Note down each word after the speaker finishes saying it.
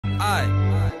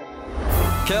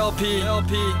K.O.P,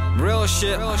 real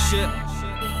shit.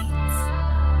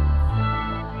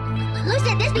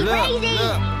 Listen, this be crazy.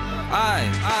 Look,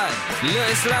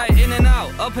 it's like in and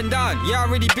out, up and down. Yeah, I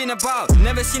already been about,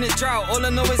 never seen a drought. All I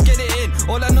know is get it in,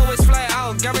 all I know is fly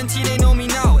out. Guarantee they know me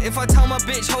now. If I tell my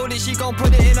bitch hold it, she gon'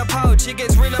 put it in a pouch. It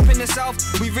gets real up in the south,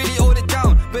 we really hold it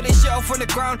down. But they shit off on the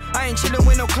ground, I ain't chillin'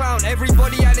 with no clown.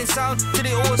 Everybody adding sound, till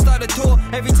they all start to tour.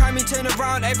 Every time you turn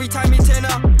around, every time you turn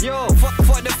up. Yo,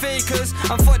 fuck the fakers,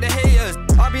 and fuck the haters.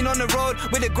 I've been on the road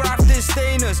with the grafters,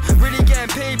 stainers, really getting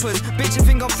papers. Bitch, you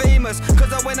think I'm famous,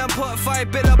 cause I went and put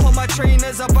 5 bit up on my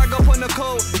trainers. I bag up on the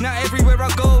coat, now everywhere I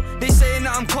go they saying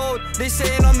that I'm cold, they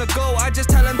saying I'm the GOAT. I just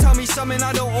tell me something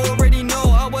I don't already know.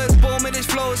 I was born with this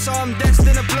flow, so I'm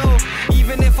destined to blow.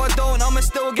 Even if I don't, I'ma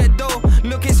still get dough.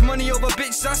 Look, it's money over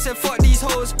bitches, I said fuck these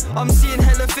hoes. I'm seeing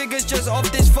hella figures just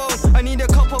off this phone. I need a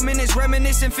couple minutes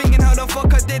reminiscing, thinking how the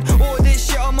fuck I did all this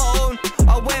shit on my own.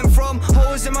 I went from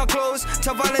holes in my clothes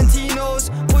to Valentinos,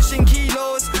 pushing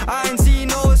kilos, iron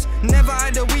Zenos. Never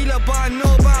had a wheeler, but I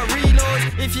know about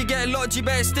reloads. If you get locked, you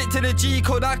better stick to the G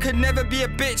code. I could never be a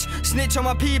bitch, snitch on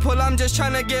my people. I'm just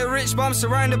trying to get rich, but I'm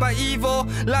surrounded by evil.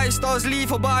 Lifestyle's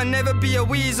lethal, but I'll never be a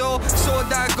weasel. Sword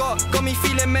that I got me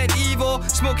feeling medieval.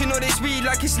 Smoking all this weed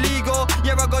like it's legal.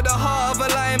 Yeah, I got the heart of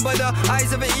a lion, but the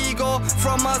eyes of an eagle.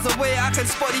 From miles away, I can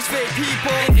spot these fake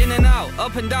people. In and out,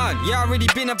 up and down, yeah, I already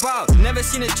been about. Never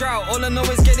seen a drought, all I know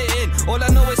is get it in, all I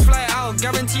know is fly out.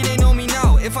 Guarantee they know me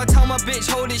now. If I tell my bitch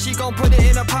hold it, she gon' put it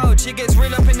in a pouch. It gets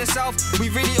real up in the south, we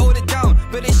really hold it down.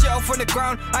 But they shit off on the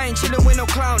ground, I ain't chillin' with no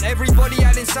clown. Everybody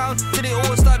adding sound, till they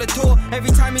all start to tour.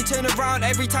 Every time you turn around,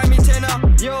 every time you turn up.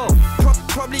 Yo,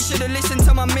 probably should've listened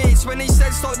to my mates when they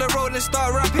said stop the road and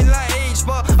start rapping like age.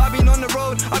 But I've been on the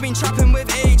road, I've been trapping with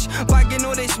age. Bagging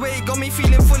all this weight, got me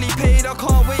feeling fully paid. I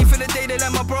can't wait for the day they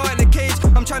let my bro at the cage.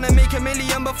 I'm trying to make $1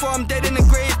 million before I'm dead in the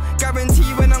grave. Guarantee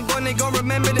when I'm gone, they gon'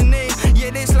 remember the name. Yeah,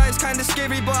 this life's kinda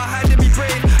scary, but I had to be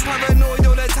brave. Paranoid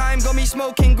all the time, got me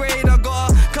smoking grade. I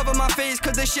gotta cover my face,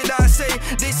 cause the shit that I say,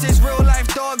 this is real life,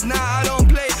 dog, nah, I don't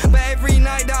play. But every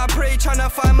night that I pray,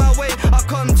 tryna find my way. I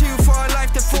come too far in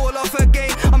life to fall off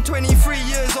again. I'm 23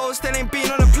 years old, still ain't been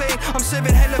on a plane. I'm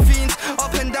serving hella fiends,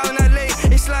 up and down LA.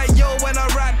 It's like, yo, when I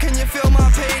rap, can you feel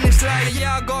my pain? It's like,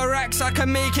 yeah, I got racks, I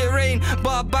can make it rain.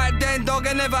 But back then, dog,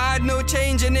 I never had no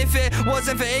change. And if it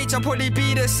wasn't for H, I'd probably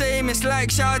be the same. It's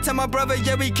like, shout out to my brother,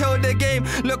 yeah, we killed the game.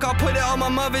 Look, I put it on my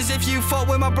mothers. If you fuck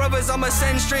with my brothers, I'ma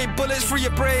send straight bullets through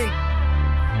your brain.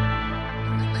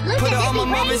 Listen, Put it this on be my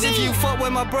mothers. crazy. If you fuck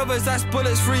with my brothers, that's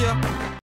bullets through you.